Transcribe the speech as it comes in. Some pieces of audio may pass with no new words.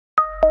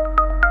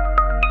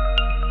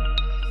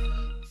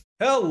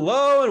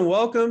Hello and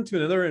welcome to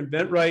another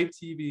InventRight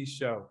TV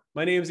show.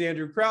 My name is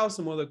Andrew Krause.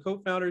 I'm one of the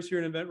co-founders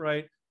here at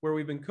InventRight, where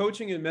we've been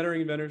coaching and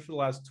mentoring inventors for the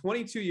last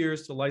 22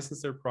 years to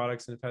license their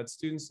products and have had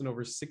students in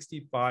over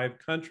 65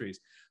 countries.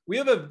 We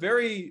have a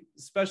very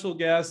special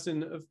guest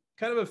and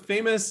kind of a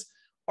famous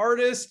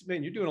artist.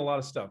 Man, you're doing a lot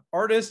of stuff.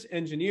 Artist,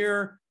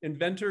 engineer,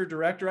 inventor,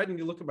 director. I need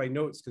to look at my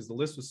notes because the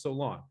list was so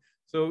long.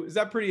 So is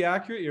that pretty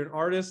accurate? You're an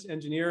artist,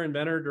 engineer,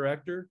 inventor,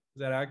 director. Is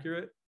that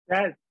accurate?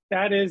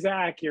 That is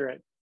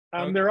accurate.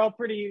 Okay. They're all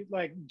pretty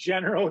like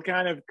general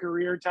kind of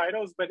career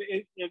titles, but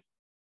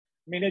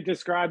it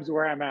describes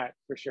where I'm at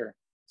for sure.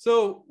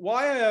 So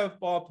why I have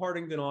Bob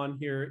Partington on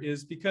here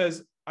is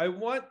because I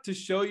want to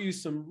show you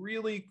some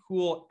really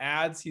cool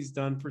ads he's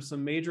done for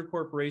some major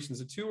corporations.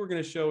 The two we're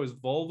going to show is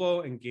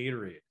Volvo and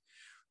Gatorade.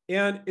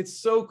 And it's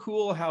so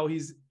cool how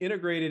he's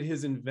integrated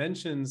his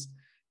inventions,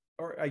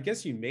 or I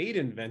guess you made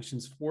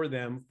inventions for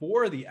them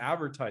for the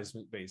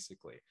advertisement,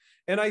 basically.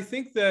 And I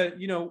think that,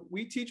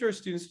 we teach our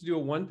students to do a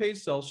one-page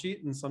sell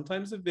sheet and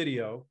sometimes a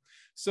video.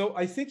 So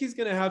I think he's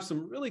going to have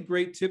some really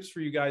great tips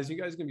for you guys. You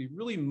guys are going to be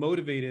really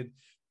motivated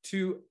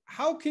to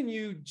how can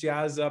you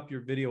jazz up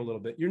your video a little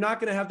bit. You're not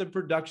going to have the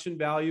production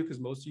value because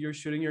most of you are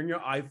shooting on your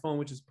iPhone,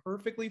 which is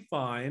perfectly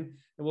fine.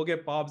 And we'll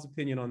get Bob's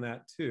opinion on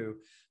that too.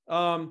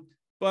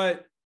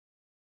 But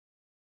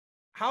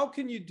how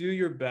can you do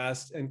your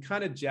best and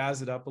kind of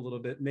jazz it up a little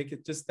bit, make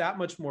it just that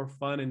much more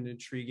fun and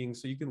intriguing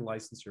so you can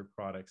license your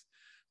products?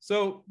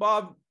 So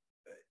Bob,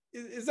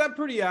 is that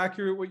pretty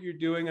accurate what you're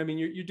doing? I mean,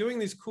 you're doing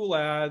these cool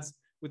ads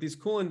with these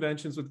cool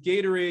inventions. With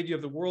Gatorade, you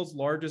have the world's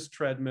largest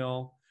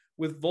treadmill.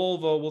 With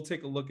Volvo, we'll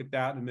take a look at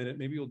that in a minute.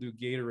 Maybe we'll do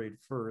Gatorade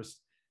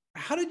first.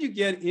 How did you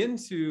get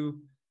into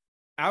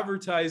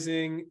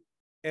advertising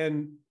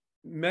and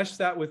mesh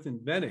that with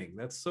inventing?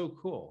 That's so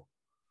cool.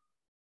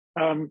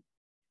 Yeah,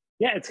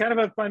 it's kind of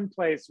a fun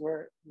place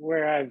where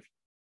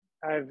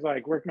I've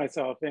like worked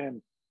myself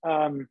in.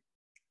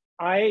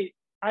 I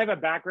have a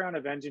background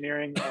of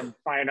engineering and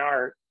fine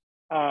art,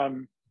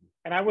 and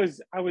I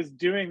was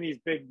doing these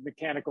big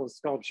mechanical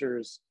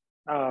sculptures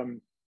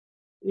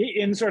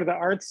in sort of the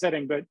art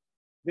setting, but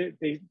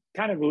they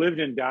kind of lived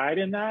and died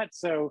in that.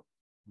 So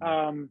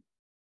I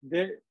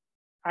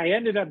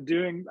ended up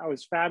I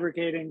was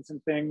fabricating some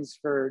things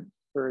for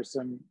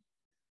some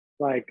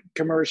like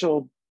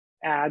commercial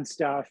ad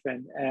stuff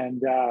and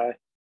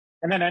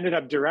then ended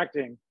up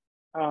directing.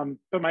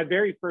 But my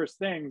very first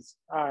things,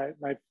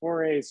 my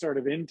foray sort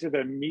of into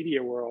the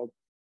media world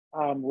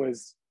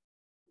was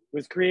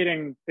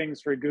creating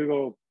things for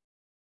Google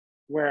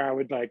where I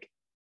would like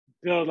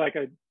build like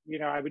I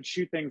would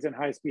shoot things in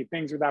high speed,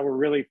 things that were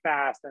really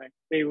fast and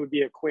they would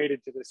be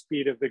equated to the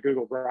speed of the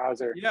Google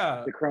browser,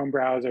 the Chrome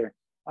browser.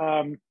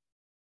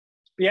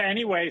 Yeah,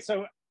 anyway,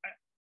 so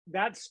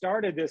that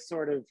started this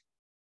sort of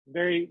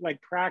very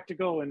like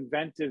practical,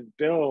 inventive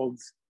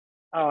builds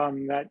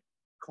that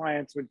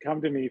clients would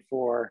come to me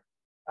for,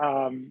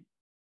 and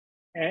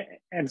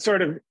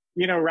sort of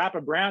wrap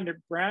a brand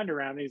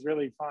around these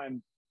really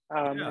fun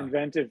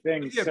inventive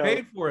things. You get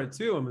paid for it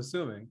too, I'm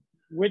assuming.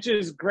 Which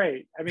is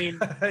great. I mean,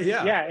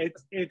 yeah,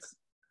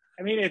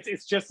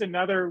 it's just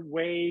another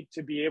way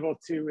to be able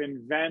to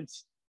invent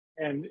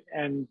and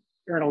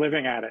earn a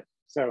living at it.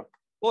 So.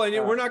 Well,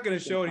 and we're not going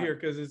to show it here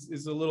because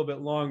it's a little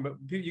bit long, but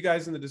you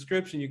guys in the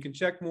description, you can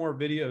check more of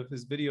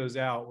his videos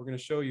out. We're going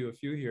to show you a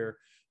few here,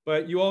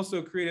 but you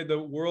also created the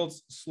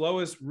world's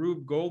slowest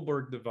Rube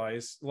Goldberg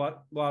device. A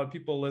lot of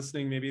people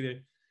listening, maybe they're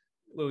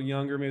a little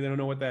younger, maybe they don't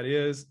know what that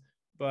is,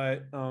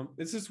 but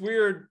it's this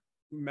weird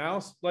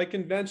mouse-like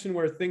invention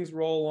where things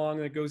roll along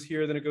and it goes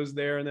here, then it goes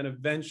there, and then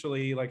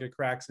eventually like it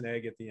cracks an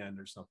egg at the end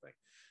or something.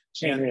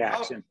 Chain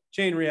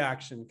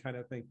reaction kind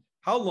of thing.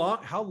 How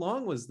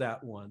long was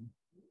that one?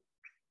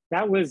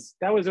 That was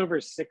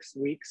over 6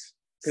 weeks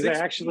because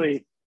I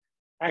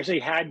actually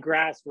had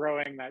grass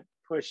growing that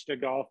pushed a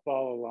golf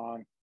ball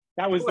along.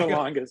 That was the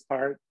longest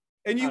part.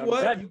 And you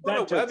won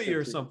a Webby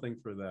or something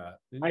for that.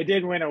 I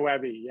did win a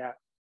Webby, yeah.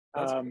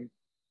 I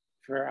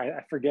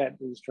forget,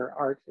 it was for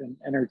art and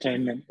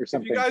entertainment or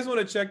something. If you guys want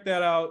to check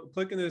that out,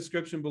 click in the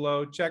description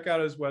below, check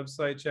out his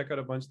website, check out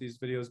a bunch of these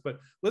videos. But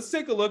let's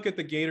take a look at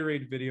the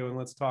Gatorade video and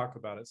let's talk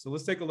about it. So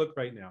let's take a look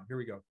right now. Here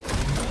we go.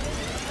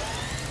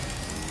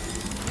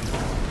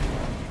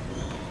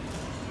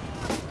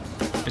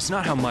 It's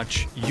not how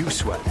much you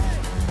sweat.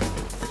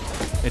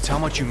 It's how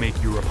much you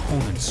make your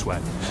opponent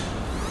sweat.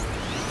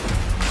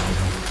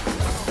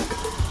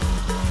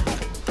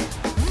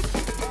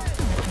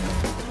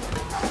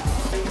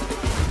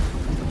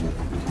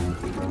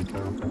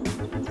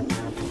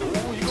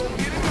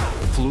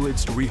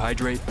 Fluids to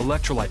rehydrate,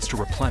 electrolytes to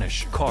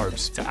replenish,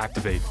 carbs to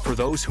activate. For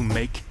those who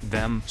make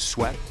them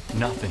sweat,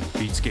 nothing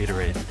beats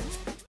Gatorade.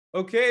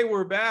 Okay,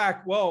 we're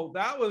back. Well,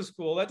 that was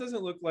cool. That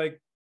doesn't look like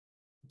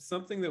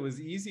something that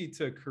was easy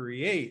to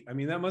create. I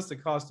mean, that must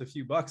have cost a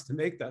few bucks to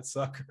make that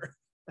sucker.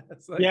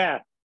 Yeah.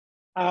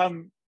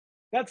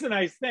 That's the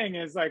nice thing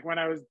is like when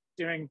I was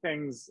doing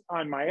things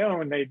on my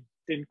own, they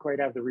didn't quite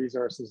have the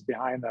resources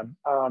behind them.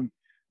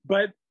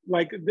 But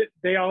like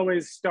they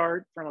always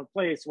start from a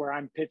place where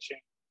I'm pitching.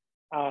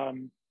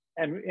 And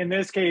in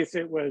this case,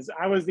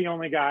 I was the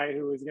only guy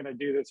who was going to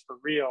do this for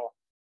real.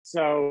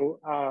 So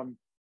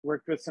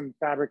worked with some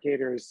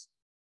fabricators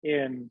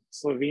in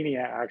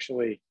Slovenia,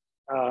 actually.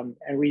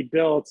 And we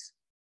built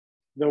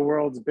the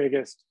world's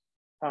biggest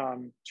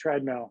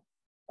treadmill.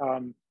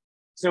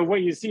 So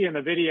what you see in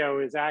the video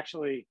is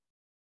actually,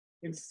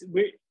 in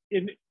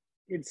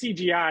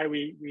CGI,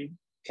 we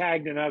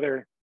tagged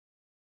another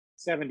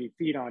 70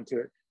 feet onto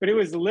it, but it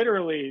was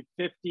literally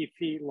 50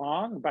 feet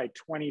long by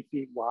 20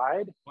 feet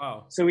wide.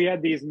 Wow. So we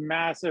had these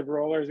massive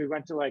rollers. We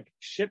went to like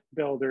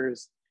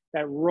shipbuilders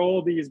that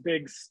roll these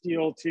big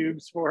steel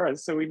tubes for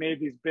us. So we made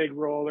these big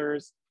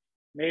rollers,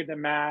 made the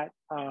mat.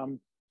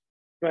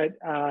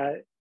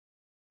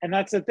 And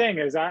that's the thing,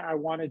 is I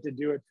wanted to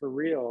do it for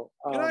real.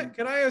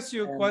 Can I ask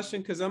you a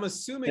question? Because I'm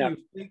assuming Yeah. you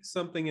faked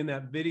something in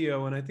that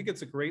video, and I think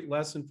it's a great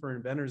lesson for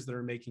inventors that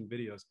are making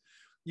videos.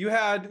 You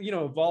had, you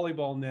know, a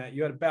volleyball net,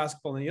 you had a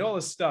basketball net, you had all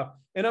this stuff.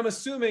 And I'm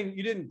assuming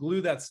you didn't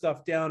glue that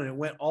stuff down and it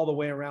went all the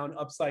way around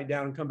upside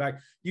down and come back.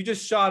 You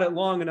just shot it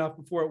long enough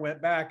before it went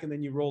back and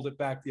then you rolled it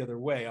back the other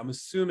way. I'm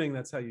assuming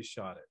that's how you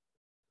shot it.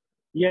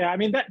 Yeah, I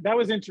mean, that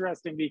was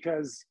interesting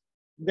because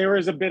there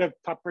was a bit of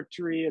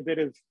puppetry, a bit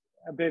of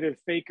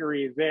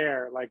fakery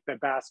there, like the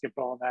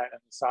basketball net and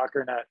the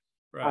soccer net.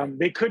 Right.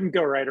 They couldn't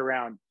go right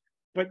around,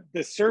 but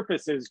the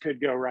surfaces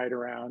could go right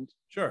around.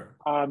 Sure.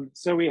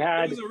 So we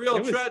had, it was a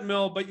real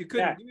treadmill, but you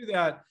couldn't do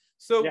that.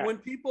 So when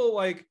people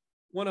like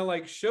want to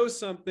like show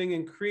something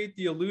and create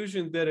the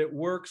illusion that it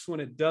works when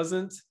it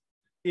doesn't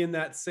in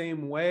that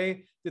same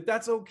way,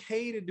 that's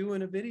okay to do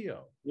in a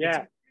video.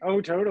 Yeah.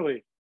 Oh,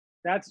 totally.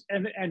 That's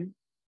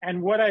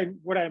and what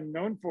I'm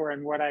known for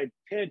and what I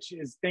pitch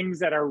is things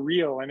that are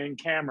real and in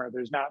camera.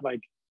 There's not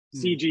like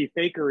CG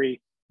fakery,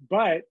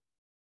 but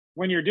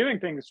when you're doing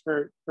things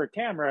for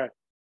camera,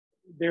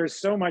 there's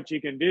so much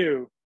you can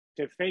do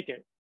to fake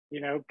it,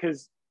 you know,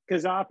 because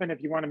often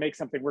if you want to make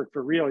something work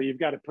for real, you've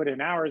got to put in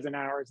hours and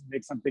hours and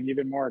make something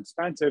even more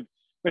expensive,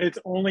 but it's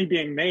only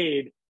being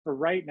made for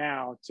right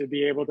now to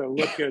be able to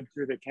look good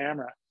through the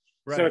camera.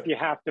 Right. So if you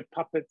have to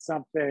puppet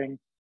something,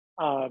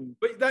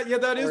 but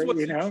that is what's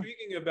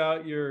intriguing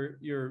about your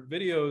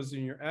videos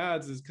and your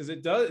ads, is because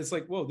it's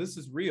like, whoa, this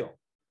is real,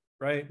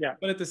 right? Yeah.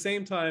 But at the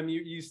same time,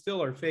 you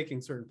still are faking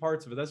certain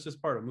parts of it. That's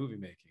just part of movie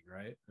making,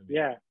 right? I mean,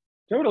 yeah,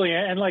 totally.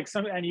 And like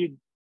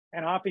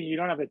and often you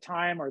don't have the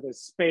time or the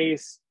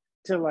space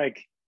to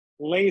like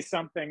lay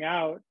something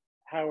out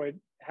how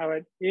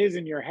it is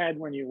in your head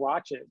when you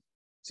watch it.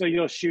 So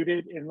you'll shoot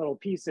it in little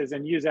pieces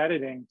and use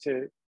editing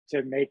to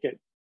make it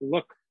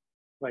look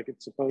like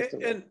it's supposed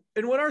to.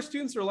 And when our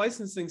students are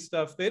licensing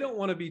stuff, they don't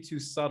want to be too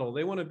subtle.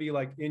 They want to be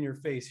like in your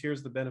face.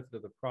 Here's the benefit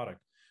of the product.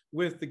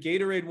 With the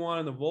Gatorade one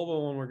and the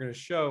Volvo one we're going to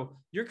show,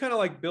 you're kind of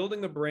like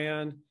building a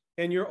brand,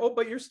 and you're with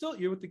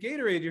the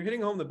Gatorade, you're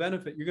hitting home the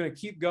benefit. You're going to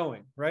keep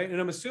going, right? And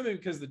I'm assuming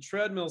because the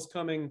treadmill's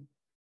coming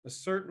a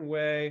certain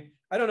way,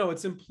 I don't know,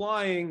 it's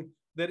implying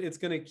that it's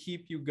going to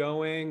keep you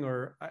going,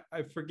 or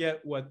I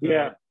forget what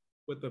the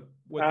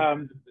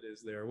benefit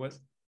is there.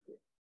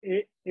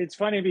 It's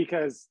funny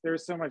because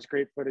there's so much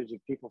great footage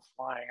of people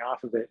flying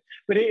off of it,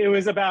 but it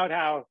was about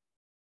how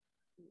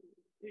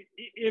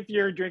if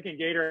you're drinking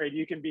Gatorade,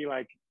 you can be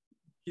like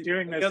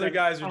doing this. The other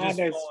guys are just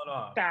falling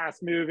off.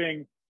 Fast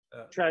moving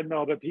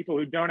treadmill, but people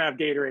who don't have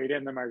Gatorade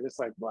in them are just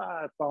like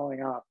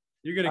falling off.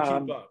 You're gonna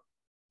keep up.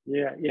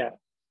 Yeah.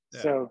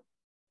 So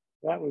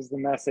that was the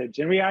message,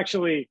 and we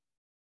actually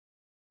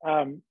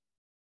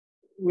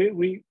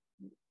we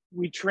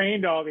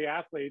trained all the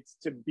athletes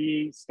to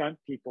be stunt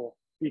people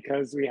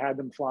because we had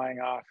them flying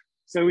off.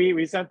 So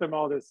we sent them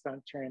all this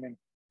stunt training,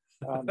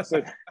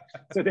 so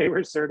they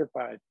were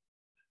certified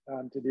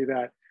to do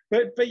that.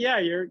 But yeah,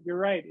 you're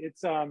right.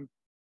 It's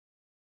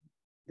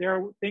there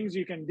are things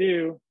you can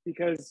do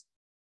because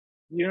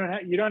you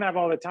don't have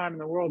all the time in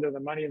the world or the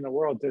money in the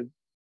world to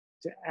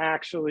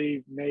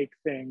actually make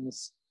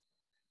things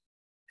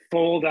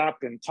fold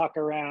up and tuck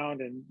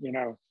around and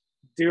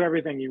do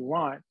everything you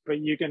want, but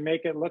you can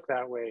make it look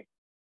that way,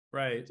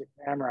 right, to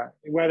camera,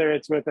 whether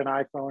it's with an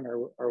iPhone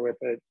or with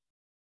a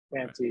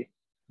fancy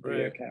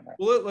video camera.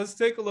 Well, let's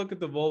take a look at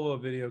the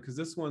Volvo video because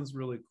this one's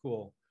really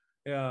cool.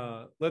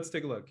 Let's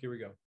take a look. Here we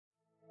go.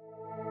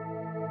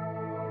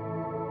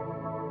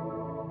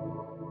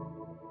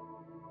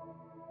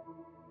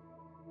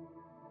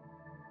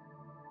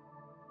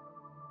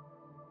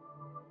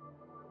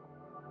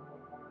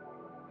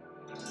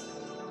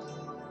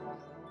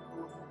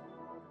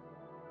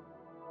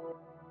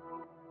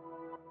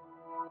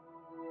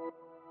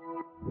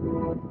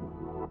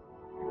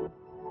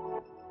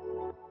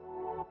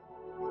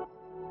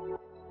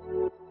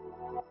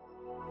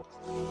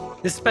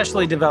 This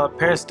specially developed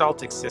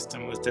peristaltic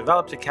system was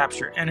developed to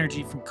capture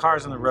energy from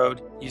cars on the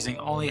road using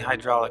only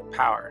hydraulic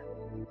power.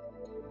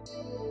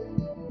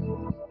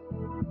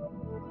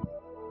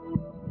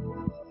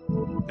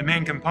 The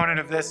main component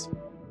of this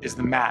is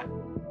the mat,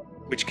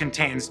 which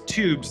contains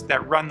tubes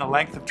that run the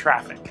length of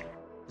traffic.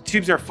 The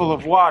tubes are full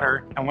of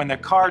water, and when the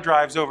car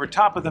drives over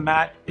top of the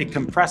mat, it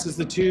compresses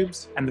the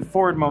tubes, and the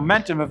forward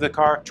momentum of the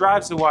car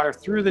drives the water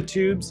through the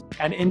tubes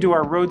and into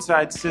our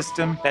roadside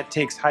system that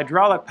takes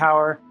hydraulic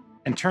power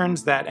and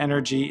turns that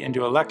energy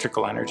into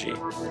electrical energy.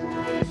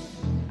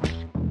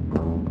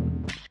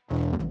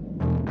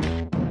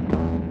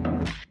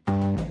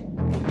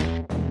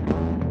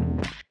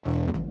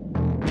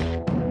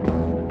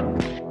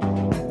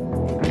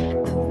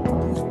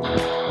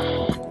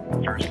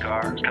 First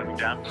car is coming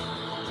down.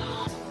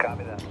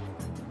 Copy that.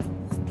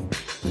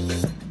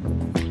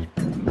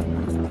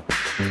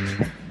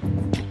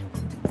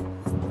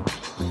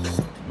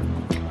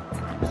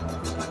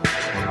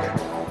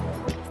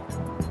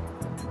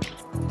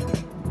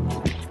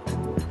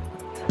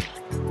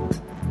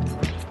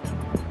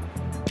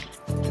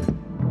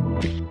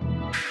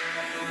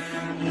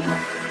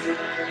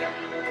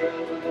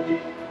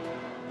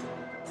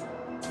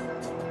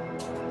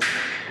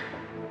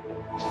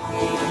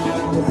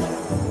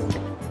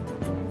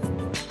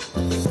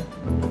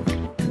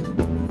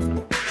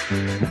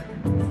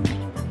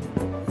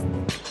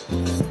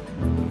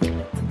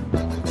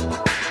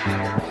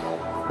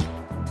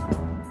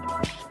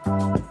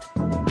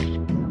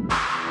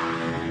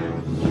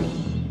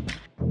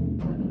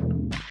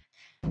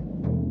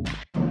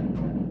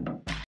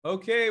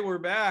 Okay, we're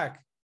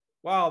back.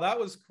 Wow, that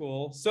was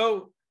cool.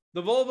 So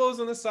the Volvo's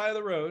on the side of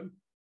the road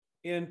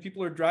and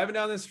people are driving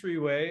down this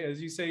freeway.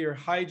 As you say, you're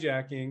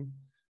hijacking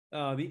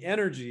the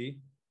energy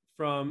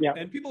from,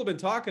 and people have been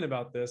talking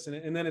about this,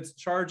 and then it's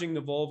charging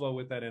the Volvo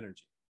with that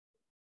energy.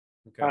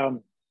 Okay.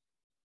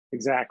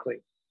 Exactly.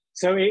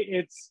 So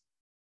it's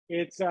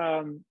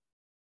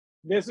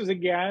this was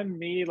again,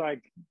 me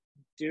like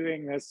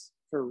doing this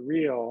for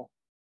real.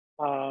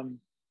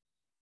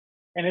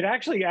 And it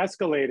actually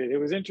escalated. It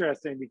was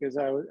interesting because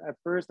at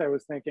first I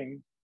was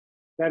thinking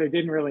that it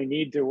didn't really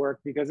need to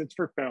work because it's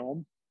for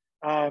film.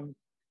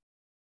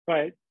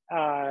 But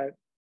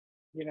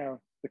you know,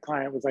 the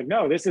client was like,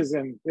 no, this is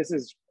an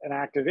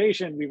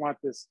activation. We want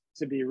this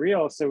to be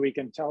real so we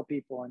can tell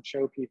people and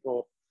show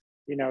people,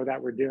 you know,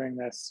 that we're doing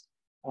this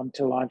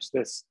to launch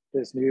this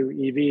new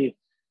EV.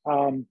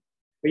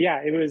 But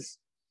yeah, it was,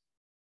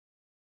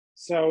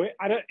 so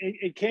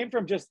it came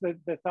from just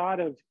the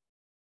thought of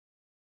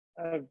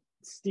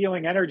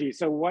stealing energy.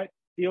 So what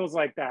feels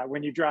like that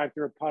when you drive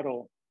through a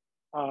puddle?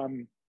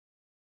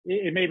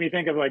 It made me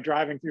think of like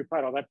driving through a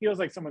puddle. That feels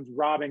like someone's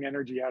robbing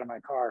energy out of my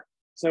car.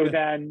 So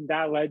then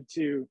that led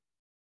to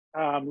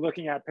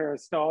looking at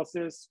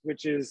peristalsis,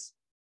 which is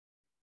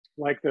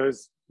like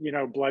those, you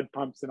know, blood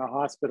pumps in a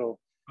hospital.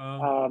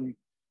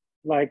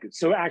 Like,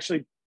 so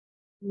actually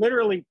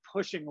literally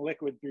pushing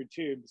liquid through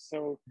tubes.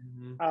 So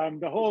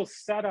the whole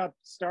setup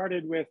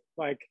started with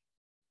like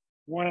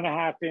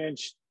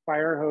 1.5-inch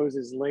fire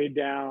hoses laid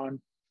down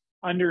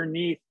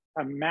underneath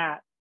a mat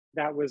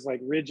that was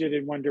like rigid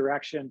in one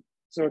direction.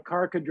 So a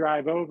car could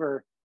drive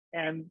over,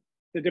 and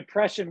the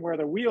depression where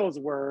the wheels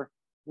were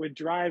would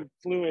drive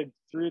fluid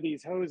through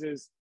these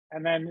hoses,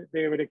 and then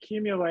they would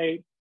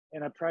accumulate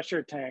in a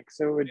pressure tank.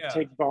 So it would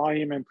take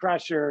volume and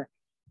pressure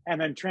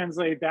and then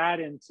translate that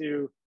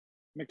into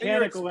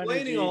mechanical energy. You're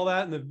explaining all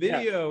that in the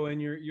video,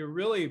 and you're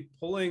really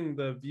pulling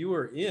the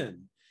viewer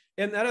in.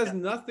 And that has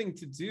nothing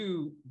to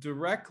do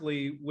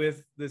directly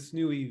with this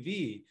new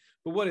EV.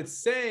 But what it's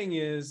saying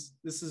is,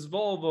 this is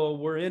Volvo,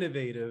 we're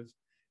innovative,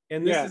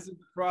 and this isn't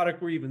the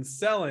product we're even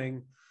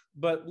selling.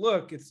 But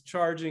look, it's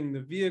charging the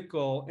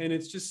vehicle, and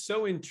it's just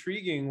so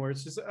intriguing where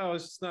it's just, oh,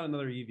 it's just not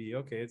another EV.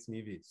 Okay, it's an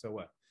EV, so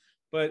what?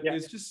 But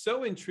it's just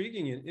so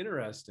intriguing and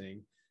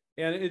interesting.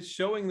 And it's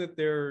showing that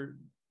they're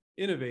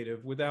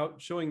innovative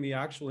without showing the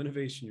actual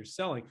innovation you're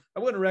selling. I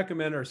wouldn't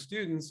recommend our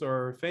students or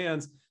our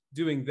fans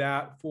doing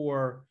that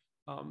for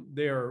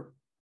their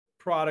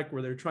product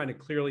where they're trying to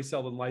clearly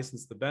sell and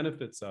license the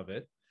benefits of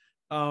it.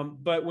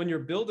 But when you're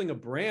building a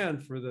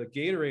brand for the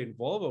Gatorade and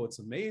Volvo, it's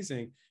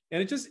amazing.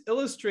 And it just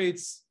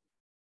illustrates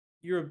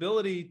your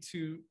ability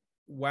to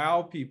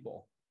wow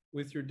people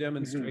with your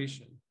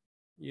demonstration,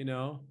 you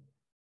know?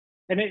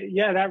 And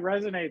that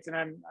resonates. And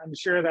I'm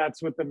sure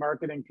that's what the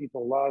marketing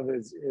people love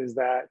is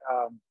that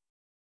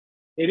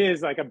it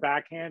is like a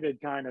backhanded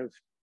kind of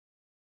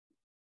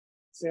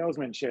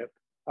salesmanship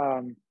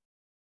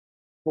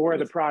for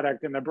the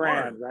product and the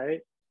brand,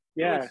 right?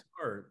 Yeah.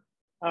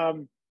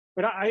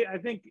 But I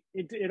think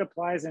it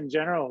applies in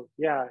general.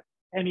 Yeah.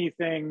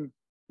 Anything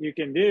you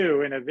can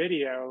do in a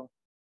video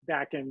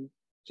that can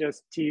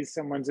just tease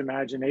someone's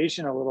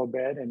imagination a little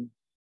bit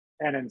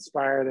and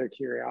inspire their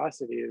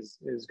curiosity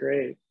is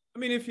great. I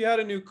mean, if you had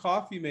a new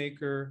coffee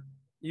maker,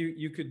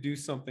 you could do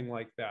something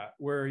like that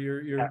where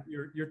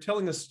you're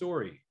telling a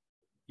story.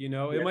 You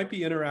know, it might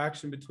be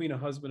interaction between a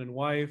husband and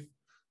wife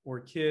or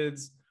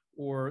kids,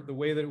 or the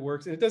way that it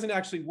works. And it doesn't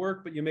actually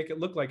work, but you make it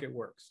look like it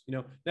works. You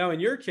know, now in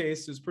your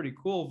case, it's pretty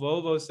cool.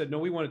 Volvo said, no,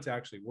 we want it to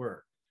actually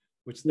work,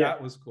 which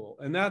that was cool.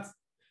 And that's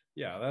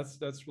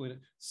really,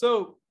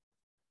 so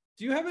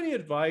do you have any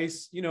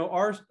advice? You know,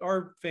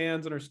 our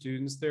fans and our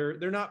students,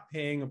 they're not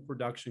paying a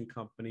production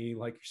company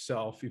like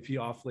yourself. It'd be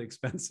awfully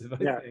expensive,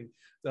 I think,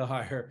 to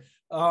hire.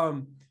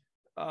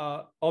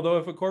 Although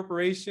if a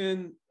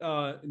corporation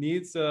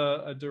needs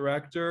a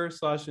director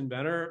 /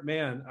 inventor,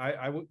 man,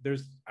 I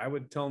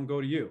would tell them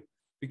go to you,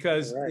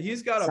 because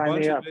he's got a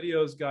bunch of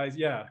videos, guys.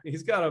 Yeah,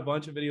 he's got a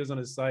bunch of videos on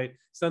his site.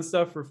 He's done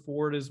stuff for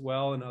Ford as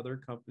well and other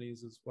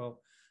companies as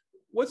well.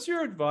 What's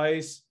your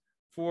advice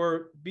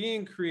for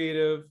being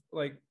creative?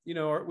 Like, you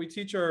know, we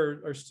teach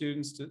our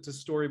students to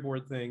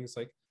storyboard things,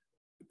 like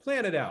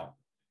plan it out.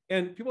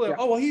 And people are like,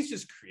 oh, well, he's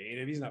just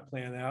creative, he's not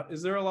planning out.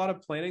 Is there a lot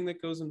of planning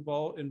that goes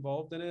involved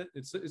in it?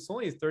 It's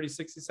only a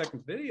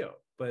 30-60-second video,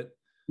 but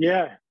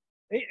yeah,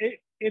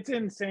 it's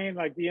insane.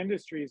 Like, the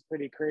industry is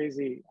pretty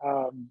crazy.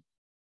 I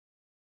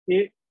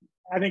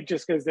think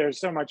just because there's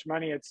so much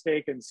money at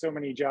stake and so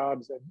many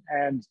jobs,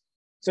 and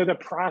so the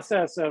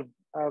process of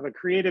a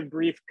creative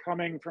brief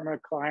coming from a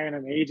client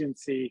and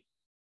agency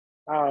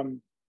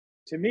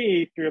to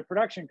me through a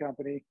production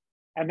company,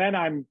 and then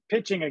I'm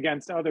pitching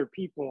against other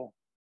people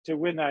to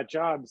win that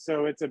job.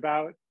 So it's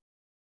about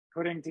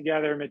putting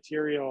together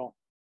material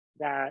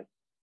that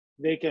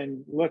they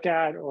can look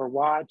at or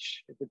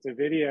watch if it's a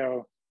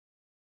video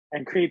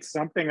and create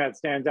something that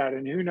stands out.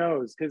 And who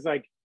knows, because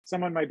like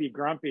someone might be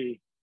grumpy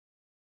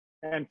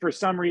and for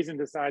some reason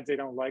decides they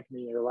don't like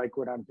me or like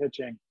what I'm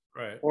pitching,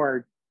 right?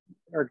 Or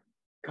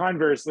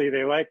conversely,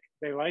 they like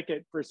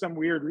it for some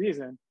weird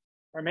reason,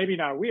 or maybe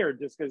not weird,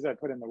 just because I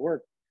put in the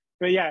work.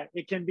 But yeah,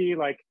 it can be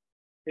like,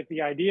 if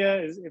the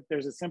idea is, if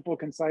there's a simple,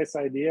 concise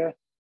idea,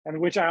 and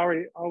which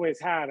I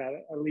always had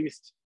at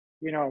least,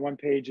 you know, one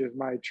page of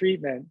my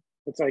treatment,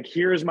 it's like,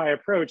 here's my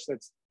approach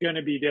that's going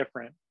to be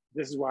different.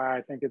 This is why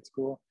I think it's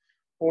cool.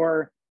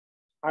 Or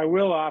I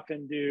will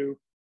often do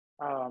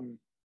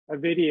a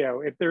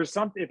video. If there's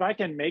something, if I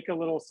can make a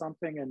little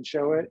something and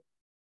show it,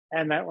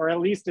 and that, or at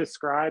least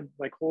describe,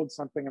 like hold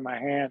something in my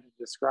hand and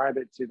describe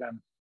it to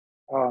them.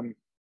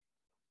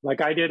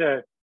 Like I did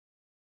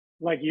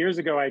years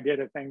ago, I did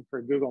a thing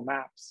for Google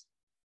Maps,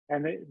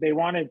 and they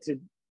wanted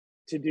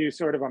to do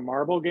sort of a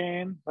marble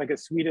game, like a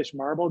Swedish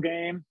marble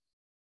game,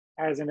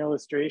 as an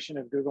illustration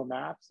of Google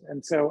Maps.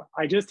 And so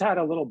I just had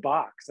a little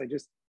box. I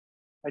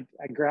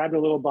grabbed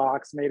a little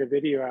box, made a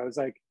video. I was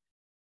like,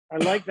 I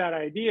like that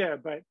idea,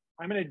 but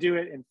I'm going to do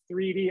it in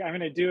 3D. I'm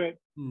going to do it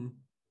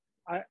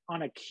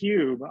on a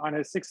cube, on a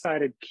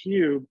 6-sided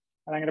cube,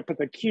 and I'm going to put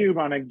the cube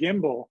on a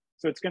gimbal.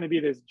 So it's going to be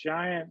this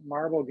giant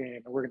marble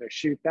game, and we're going to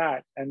shoot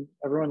that. And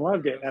everyone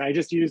loved it. And I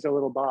just used a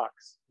little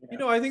box. You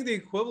know, I think the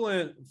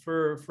equivalent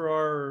for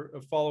our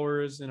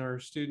followers and our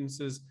students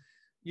is,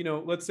 you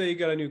know, let's say you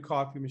got a new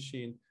coffee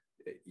machine.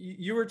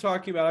 You were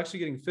talking about actually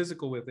getting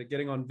physical with it,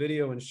 getting on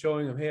video and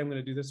showing them, hey, I'm going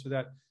to do this or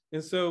that.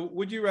 And so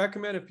would you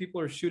recommend, if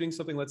people are shooting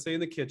something, let's say in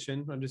the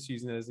kitchen, I'm just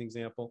using that as an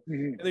example,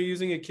 and they're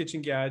using a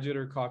kitchen gadget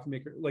or coffee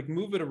maker, like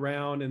move it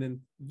around and then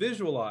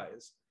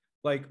visualize,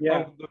 like,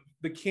 oh,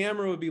 the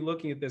camera would be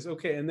looking at this.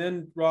 Okay. And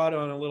then draw it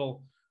on a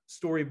little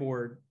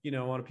storyboard, you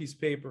know, on a piece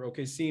of paper.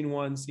 Okay. Scene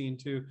 1, scene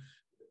 2.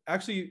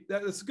 Actually,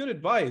 that's good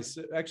advice.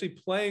 Actually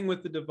playing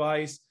with the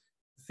device,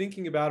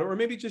 thinking about it, or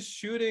maybe just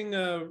shooting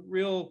a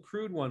real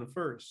crude one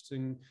first.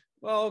 And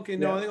well, okay,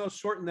 no, I think I'll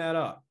shorten that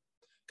up.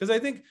 Because I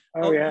think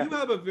you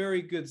have a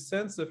very good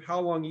sense of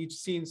how long each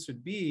scene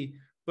should be,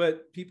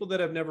 but people that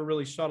have never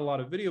really shot a lot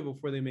of video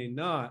before, they may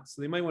not.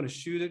 So they might want to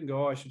shoot it and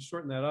go, oh, I should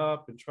shorten that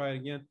up and try it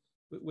again.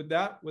 Would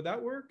that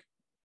work?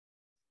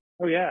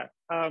 Oh yeah.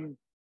 I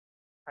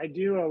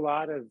do a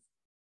lot of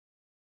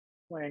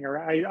playing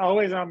around. I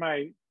always on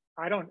my,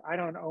 I don't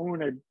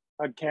own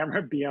a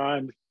camera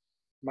beyond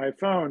my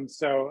phone.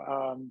 So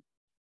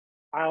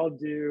I'll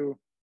do,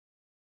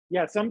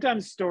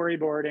 sometimes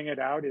storyboarding it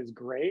out is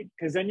great,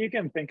 because then you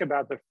can think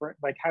about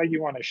like how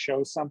you want to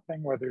show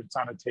something, whether it's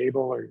on a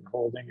table or you're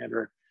holding it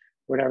or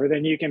whatever,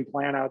 then you can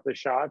plan out the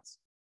shots.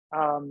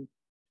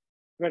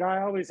 But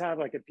I always have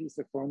like a piece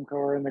of foam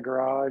core in the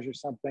garage or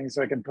something,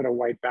 so I can put a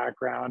white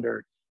background,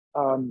 or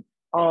I'll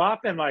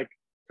often like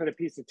put a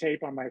piece of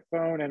tape on my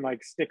phone and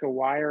like stick a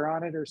wire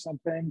on it or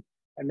something.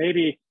 And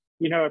maybe,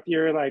 you know, if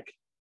you're like,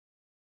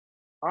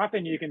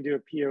 often you can do a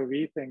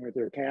POV thing with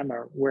your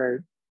camera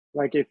where,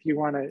 like, if you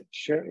want to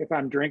show, if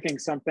I'm drinking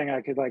something,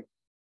 I could like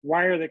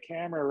wire the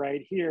camera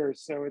right here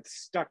so it's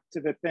stuck to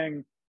the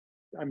thing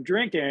I'm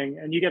drinking,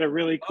 and you get a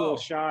really cool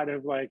shot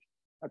of like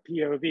a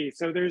POV.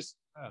 So there's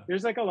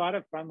like a lot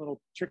of fun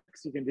little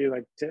tricks you can do,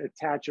 like to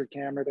attach your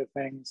camera to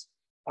things.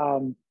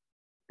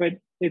 But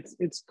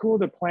it's cool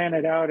to plan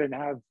it out and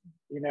have,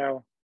 you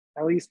know,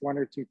 at least 1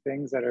 or 2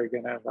 things that are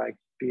gonna like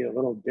be a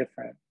little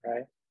different,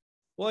 right?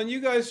 Well, and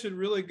you guys should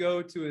really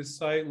go to his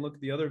site and look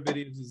at the other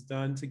videos he's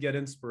done to get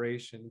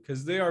inspiration,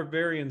 because they are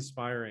very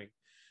inspiring.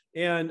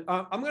 And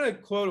I'm going to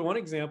quote one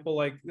example,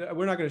 like,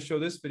 we're not going to show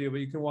this video, but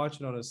you can watch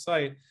it on his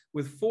site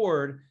with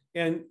Ford.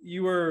 And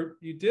you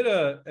did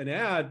an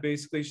ad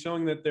basically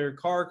showing that their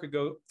car could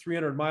go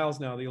 300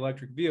 miles now, the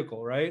electric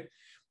vehicle, right?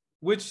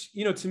 Which,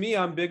 you know, to me,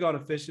 I'm big on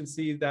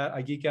efficiency, that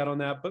I geek out on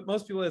that, but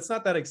most people, it's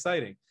not that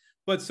exciting.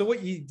 But so what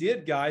he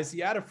did, guys,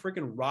 he had a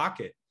freaking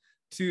rocket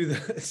to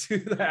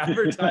the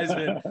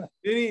advertisement.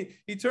 And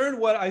he turned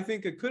what I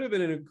think it could have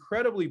been an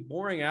incredibly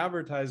boring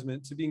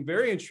advertisement to being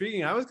very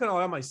intriguing. I was kind of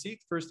on my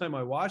seat the first time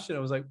I watched it. I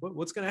was like,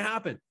 what's going to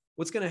happen?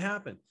 What's going to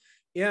happen?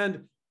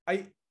 And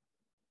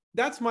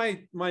that's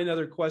my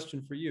another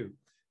question for you.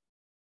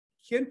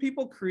 Can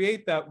people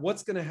create that?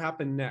 What's going to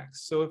happen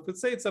next? So if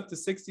let's say it's up to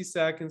 60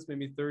 seconds,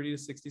 maybe 30 to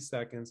 60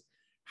 seconds,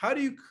 how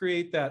do you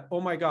create that?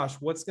 Oh my gosh,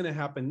 what's going to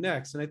happen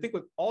next? And I think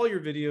with all your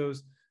videos,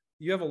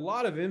 you have a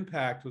lot of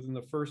impact within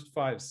the first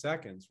 5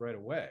 seconds right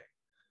away.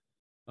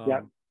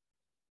 Yeah.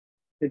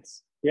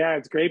 It's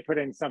great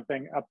putting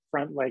something up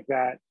front like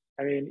that.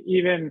 I mean,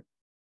 even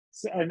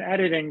an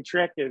editing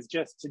trick is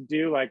just to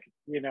do like,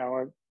 you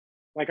know,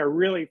 like a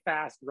really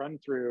fast run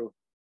through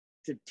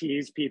to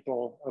tease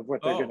people of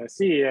what they're going to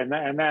see, and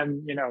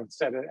then, you know,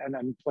 set it and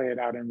then play it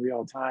out in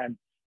real time.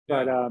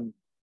 But I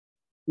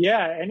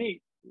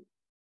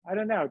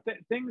don't know,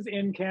 things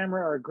in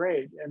camera are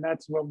great, and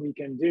that's what we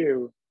can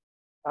do.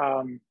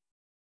 You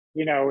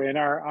know,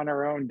 on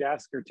our own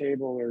desk or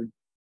table or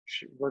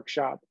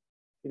workshop,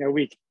 you know,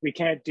 we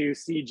can't do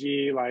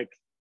CG like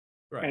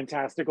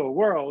fantastical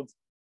worlds.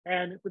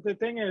 But the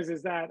thing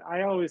is that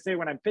I always say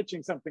when I'm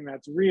pitching something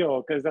that's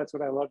real, because that's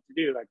what I love to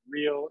do, like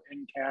real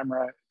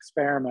in-camera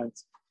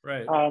experiments.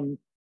 Right.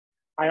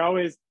 I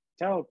always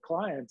tell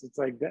clients, it's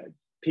like that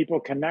people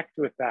connect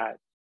with that.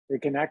 They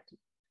connect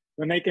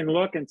when they can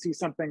look and see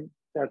something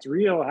that's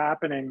real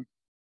happening,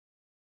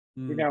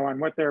 you know, on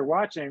what they're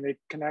watching, they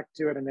connect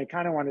to it and they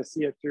kind of want to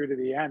see it through to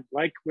the end.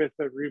 Like with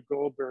the Rube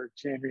Goldberg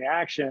chain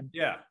reaction.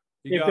 Yeah.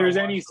 If there's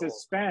any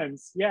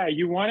suspense,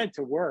 you want it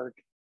to work.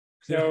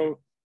 So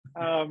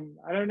I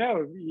don't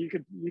know, you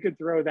could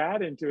throw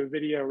that into a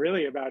video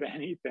really about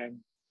anything.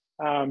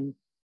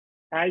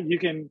 You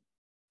can,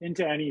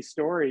 into any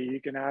story,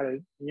 you can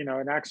add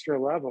an extra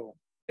level.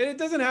 And it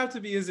doesn't have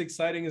to be as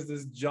exciting as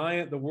this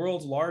giant, the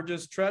world's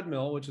largest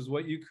treadmill, which is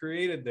what you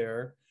created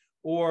there,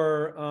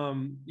 or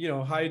you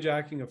know,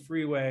 hijacking a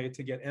freeway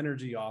to get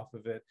energy off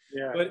of it.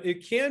 Yeah. But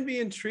it can be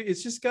intriguing.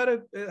 It's just got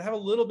to have a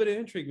little bit of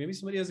intrigue. Maybe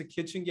somebody has a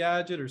kitchen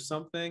gadget or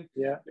something.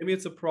 Yeah. Maybe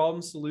it's a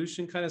problem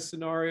solution kind of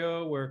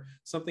scenario where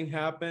something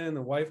happened and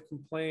the wife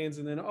complains,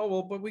 and then, oh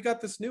well, but we got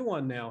this new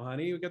one now,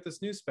 honey. We got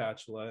this new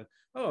spatula.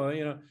 Oh,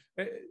 you know,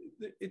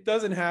 it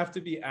doesn't have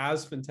to be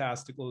as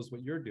fantastical as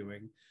what you're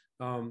doing.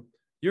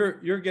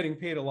 You're getting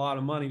paid a lot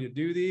of money to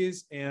do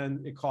these,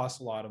 and it costs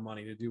a lot of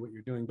money to do what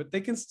you're doing, but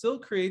they can still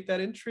create that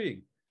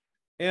intrigue.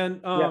 And,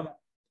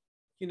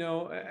 you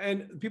know,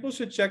 and people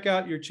should check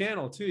out your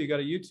channel too. You got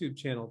a YouTube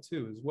channel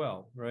too, as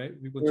well,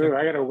 right? People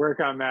I got to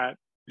work on that.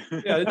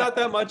 Yeah, not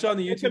that much on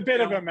the YouTube. It's a bit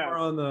channel, of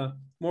a mess.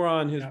 More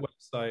on his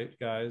website,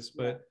 guys.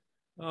 But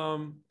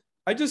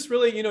I just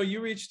really, you know,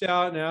 you reached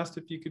out and asked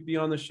if you could be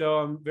on the show.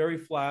 I'm very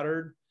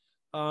flattered.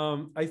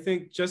 I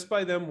think just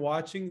by them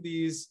watching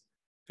these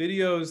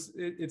videos,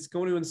 it's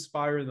going to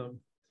inspire them.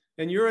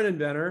 And you're an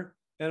inventor,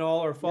 and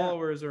all our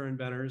followers are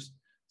inventors.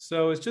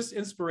 So it's just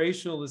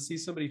inspirational to see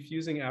somebody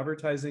fusing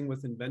advertising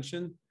with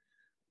invention.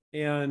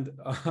 And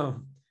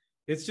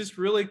it's just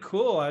really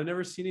cool. I've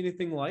never seen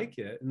anything like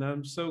it. And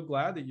I'm so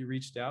glad that you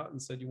reached out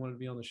and said you wanted to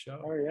be on the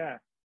show. Oh yeah,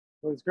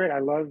 well, it's great. I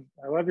love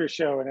your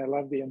show, and I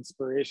love the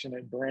inspiration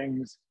it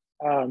brings.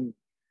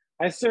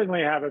 I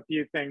certainly have a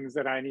few things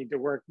that I need to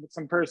work with,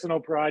 some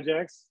personal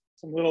projects,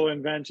 some little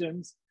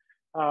inventions.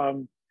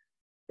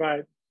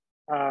 But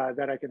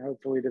that I can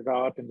hopefully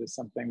develop into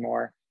something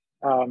more.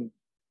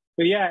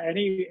 But yeah,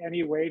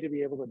 any way to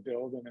be able to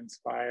build and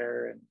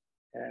inspire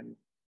and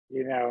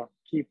you know,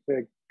 keep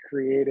the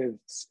creative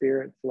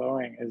spirit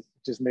flowing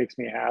just makes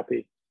me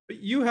happy. But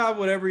you have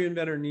what every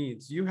inventor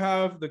needs. You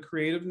have the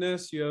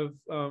creativeness. You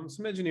have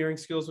some engineering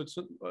skills, which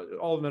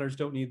all inventors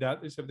don't need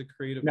that. They just have the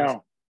creativeness.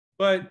 No.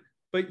 But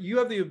you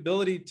have the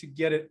ability to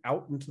get it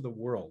out into the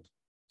world.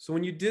 So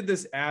when you did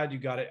this ad, you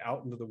got it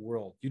out into the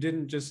world. You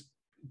didn't just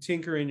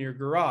tinker in your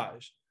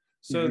garage.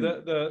 So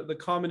the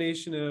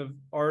combination of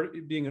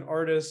art, being an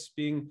artist,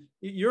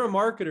 you're a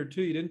marketer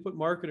too. You didn't put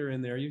marketer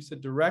in there. You said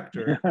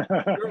director.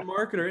 You're a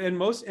marketer, and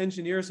most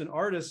engineers and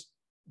artists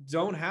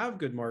don't have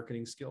good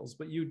marketing skills,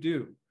 but you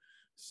do.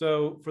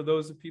 So for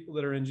those people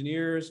that are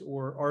engineers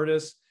or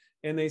artists,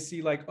 and they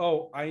see like,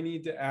 oh, I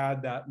need to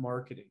add that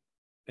marketing.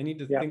 I need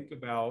to think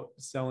about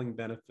selling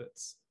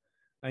benefits.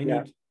 I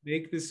need to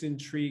make this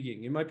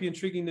intriguing. It might be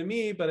intriguing to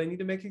me, but I need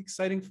to make it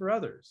exciting for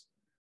others.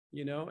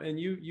 You know, and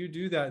you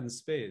do that in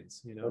spades,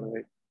 you know.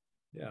 Totally.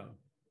 Yeah.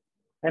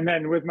 And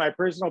then with my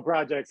personal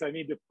projects, I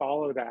need to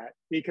follow that,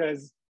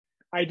 because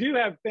I do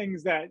have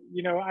things that,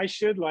 you know, I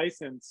should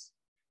license.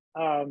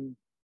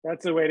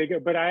 That's the way to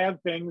go. But I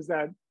have things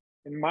that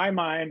in my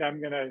mind,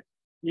 I'm going to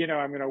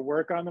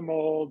work on the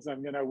molds.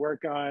 I'm going to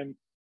work on,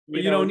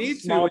 you don't need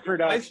small to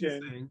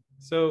production.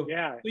 So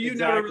yeah, so you've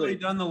never really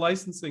done the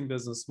licensing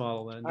business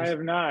model then? I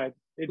have not.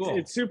 Cool.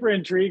 It's super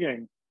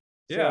intriguing.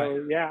 Yeah.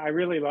 So yeah, I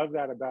really love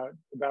that about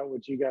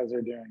what you guys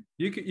are doing.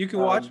 You can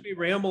watch me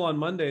ramble on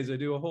Mondays. I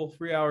do a whole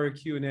 3-hour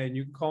Q&A, and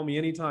you can call me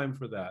anytime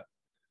for that.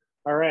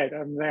 All right,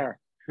 I'm there.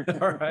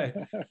 All right.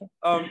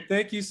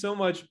 Thank you so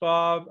much,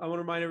 Bob. I want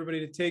to remind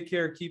everybody to take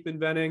care, keep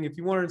inventing. If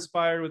you want to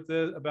inspire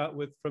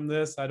from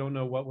this, I don't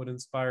know what would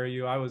inspire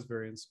you. I was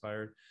very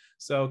inspired.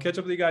 So catch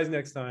up with you guys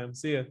next time.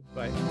 See ya.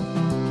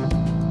 Bye.